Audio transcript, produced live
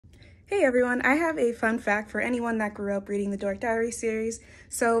Hey everyone, I have a fun fact for anyone that grew up reading the Dork Diaries series.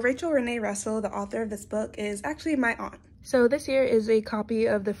 So Renee Russel, the author of this book, is actually my aunt. So this here is a copy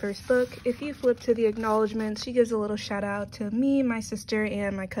of the first book. If you flip to the acknowledgments, she gives a little shout out to me, my sister,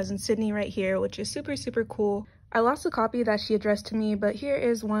 and my cousin Sydney right here, which is super cool. I lost a copy that she addressed to me, but here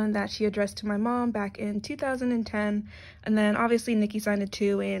is one that she addressed to my mom back in 2010. And then obviously Nikki signed it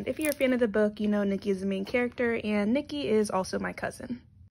too, and if you're a fan of the book, you know Nikki is the main character, and Nikki is also my cousin.